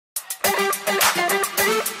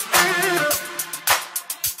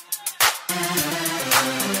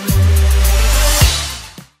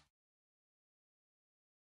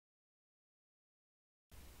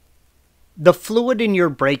The fluid in your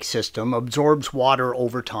brake system absorbs water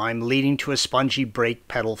over time, leading to a spongy brake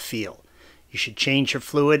pedal feel. You should change your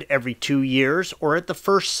fluid every 2 years or at the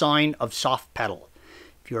first sign of soft pedal.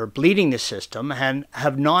 If you are bleeding the system and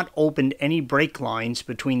have not opened any brake lines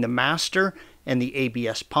between the master and the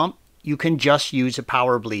ABS pump, you can just use a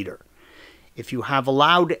power bleeder. If you have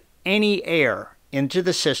allowed any air into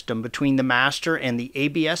the system between the master and the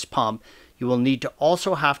ABS pump, you will need to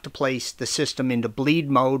also have to place the system into bleed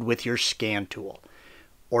mode with your scan tool.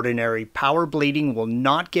 Ordinary power bleeding will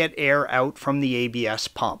not get air out from the ABS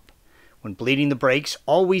pump. When bleeding the brakes,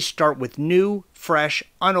 always start with new, fresh,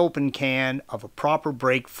 unopened can of a proper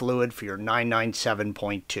brake fluid for your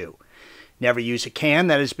 997.2. Never use a can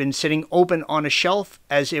that has been sitting open on a shelf,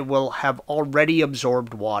 as it will have already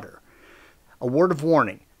absorbed water. A word of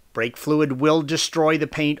warning, brake fluid will destroy the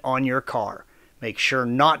paint on your car. Make sure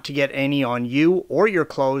not to get any on you or your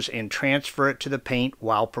clothes and transfer it to the paint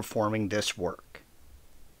while performing this work.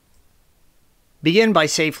 Begin by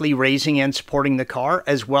safely raising and supporting the car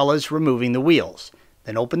as well as removing the wheels.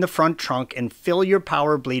 Then open the front trunk and fill your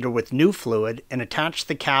power bleeder with new fluid and attach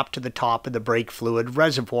the cap to the top of the brake fluid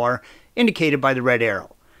reservoir indicated by the red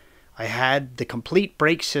arrow. I had the complete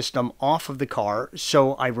brake system off of the car,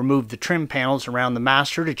 so I removed the trim panels around the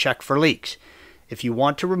master to check for leaks. If you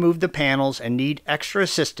want to remove the panels and need extra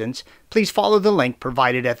assistance, please follow the link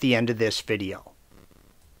provided at the end of this video.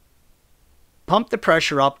 Pump the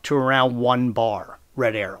pressure up to around 1 bar,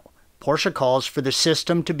 red arrow. Porsche calls for the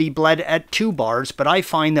system to be bled at 2 bars, but I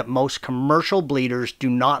find that most commercial bleeders do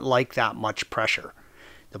not like that much pressure.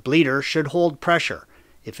 The bleeder should hold pressure.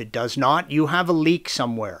 If it does not, you have a leak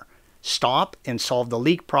somewhere. Stop and solve the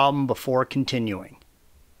leak problem before continuing.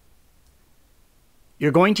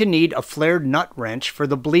 You're going to need a flared nut wrench for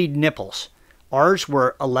the bleed nipples. Ours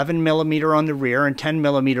were 11 mm on the rear and 10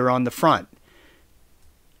 mm on the front.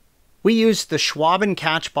 We used the Schwab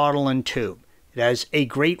catch bottle and tube. It has a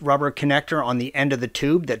great rubber connector on the end of the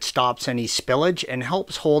tube that stops any spillage and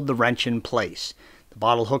helps hold the wrench in place. The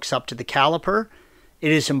bottle hooks up to the caliper.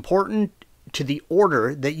 It is important to the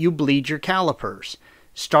order that you bleed your calipers.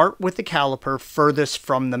 Start with the caliper furthest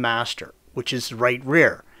from the master, which is the right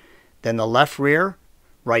rear, then the left rear,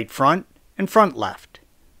 right front, and front left.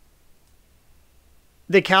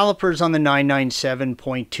 The calipers on the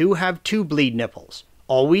 997.2 have 2 bleed nipples.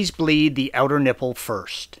 Always bleed the outer nipple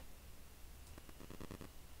first.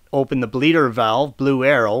 Open the bleeder valve, blue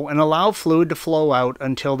arrow, and allow fluid to flow out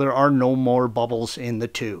until there are no more bubbles in the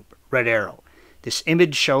tube, red arrow. This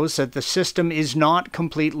image shows that the system is not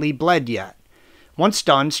completely bled yet. Once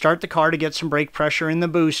done, start the car to get some brake pressure in the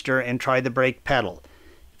booster and try the brake pedal.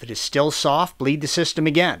 If it is still soft, bleed the system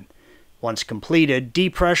again. Once completed,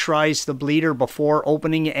 depressurize the bleeder before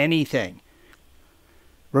opening anything.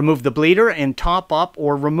 Remove the bleeder and top up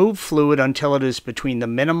or remove fluid until it is between the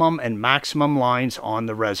minimum and maximum lines on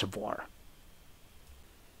the reservoir.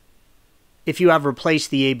 If you have replaced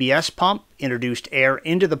the ABS pump, introduced air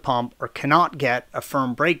into the pump, or cannot get a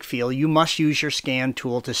firm brake feel, you must use your scan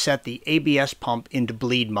tool to set the ABS pump into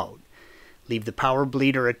bleed mode. Leave the power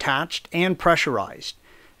bleeder attached and pressurized.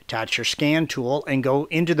 Attach your scan tool and go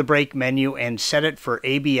into the brake menu and set it for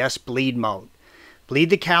ABS bleed mode. Bleed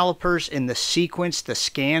the calipers in the sequence the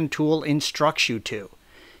scan tool instructs you to.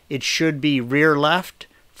 It should be rear left,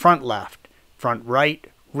 front right,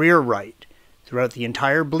 rear right. Throughout the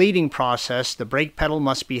entire bleeding process, the brake pedal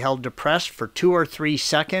must be held depressed for 2 or 3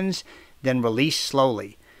 seconds, then released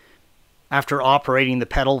slowly. After operating the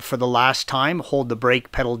pedal for the last time, hold the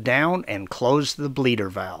brake pedal down and close the bleeder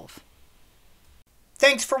valve.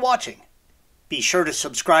 Thanks for watching. Be sure to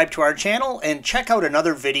subscribe to our channel and check out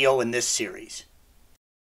another video in this series.